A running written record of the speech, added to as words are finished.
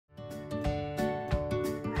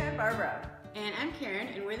Barbara. And I'm Karen,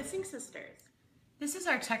 and we're the Sync Sisters. This is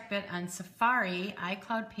our tech bit on Safari,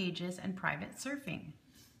 iCloud Pages, and private surfing.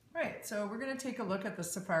 Right, so we're going to take a look at the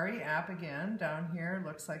Safari app again. Down here,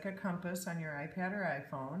 looks like a compass on your iPad or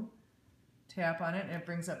iPhone. Tap on it and it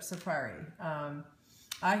brings up Safari.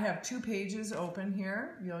 I have two pages open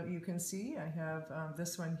here. You can see I have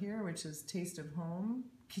this one here, which is Taste of Home,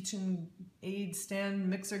 Kitchen Aid Stand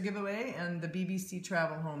Mixer Giveaway, and the BBC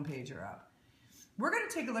Travel homepage are up. We're going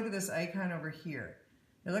to take a look at this icon over here.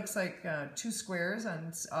 It looks like two squares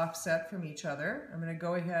offset from each other. I'm going to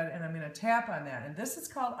go ahead and I'm going to tap on that. And this is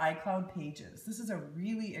called iCloud Pages. This is a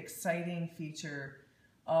really exciting feature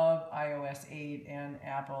of iOS 8 and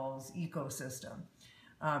Apple's ecosystem.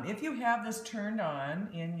 If you have this turned on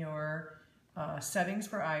in your settings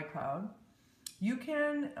for iCloud, you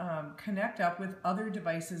can connect up with other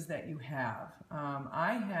devices that you have.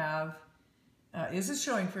 This is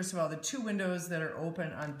showing, first of all, the two windows that are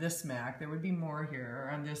open on this Mac. There would be more here,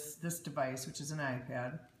 or on this device, which is an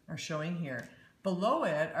iPad, are showing here. Below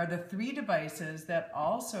it are the three devices that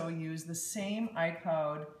also use the same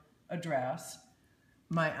iCloud address: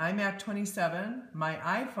 my iMac 27, my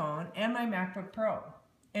iPhone, and my MacBook Pro.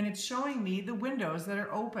 And it's showing me the windows that are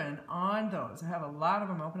open on those. I have a lot of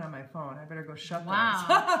them open on my phone. I better go shut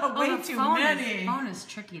those. Way too many. The phone is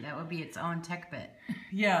tricky. That would be its own tech bit.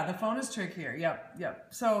 Yeah, the phone is trickier. Yep.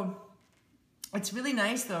 So it's really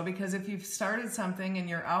nice though, because if you've started something and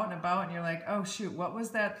you're out and about and you're like, oh shoot, what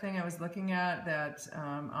was that thing I was looking at that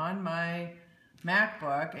on my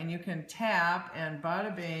MacBook, and you can tap and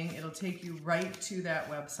bada bing, it'll take you right to that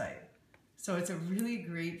website. So it's a really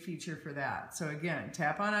great feature for that. So again,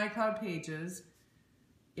 tap on iCloud Pages.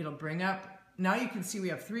 It'll bring up, now you can see we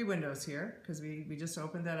have three windows here because we just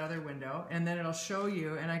opened that other window, and then it'll show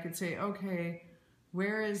you, and I could say, okay,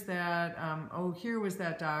 where is that, oh, here was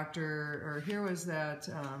that doctor, or here was that,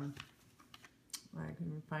 I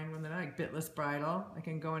can find one that I like, Bitless Bridal. I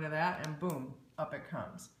can go into that and boom, up it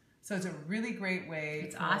comes. So it's a really great way.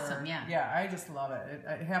 It's awesome, yeah. Yeah, I just love it.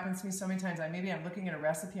 It happens to me so many times. Maybe I'm looking at a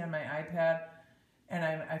recipe on my iPad and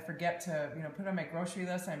I forget to put it on my grocery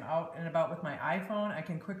list. I'm out and about with my iPhone. I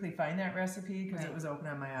can quickly find that recipe because it was open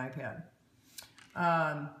on my iPad.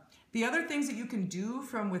 The other things that you can do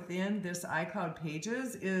from within this iCloud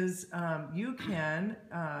Pages is you can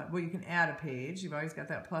add a page. You've always got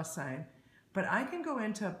that plus sign. But I can go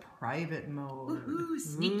into private mode. Ooh,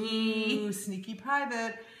 sneaky. Ooh, sneaky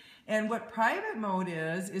private. And what private mode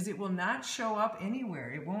is it will not show up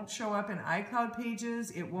anywhere. It won't show up in iCloud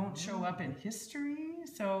Pages. It won't show up in history.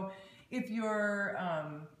 So if you're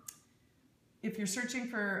searching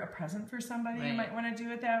for a present for somebody, you might want to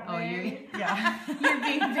do it that way. Yeah. You're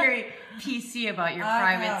being very PC about your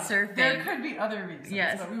private surfing. There could be other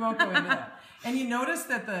reasons, but we won't go into that. And you notice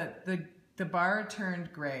that the bar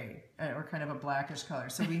turned gray, or kind of a blackish color.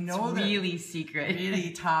 So we know that really secret. Really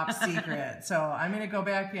top secret. So I'm going to go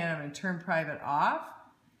back in, I'm going to turn private off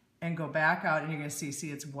and go back out, and you're going to see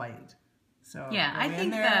it's white. So yeah, I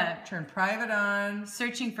think turn private on.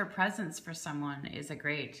 Searching for presents for someone is a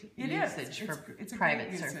great usage for private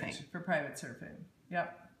surfing. For private surfing.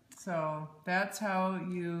 Yep. So that's how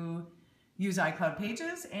you use iCloud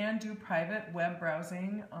Pages and do private web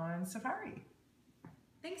browsing on Safari.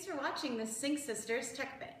 Thanks for watching the Sync Sisters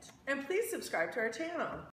Tech Bit. And please subscribe to our channel.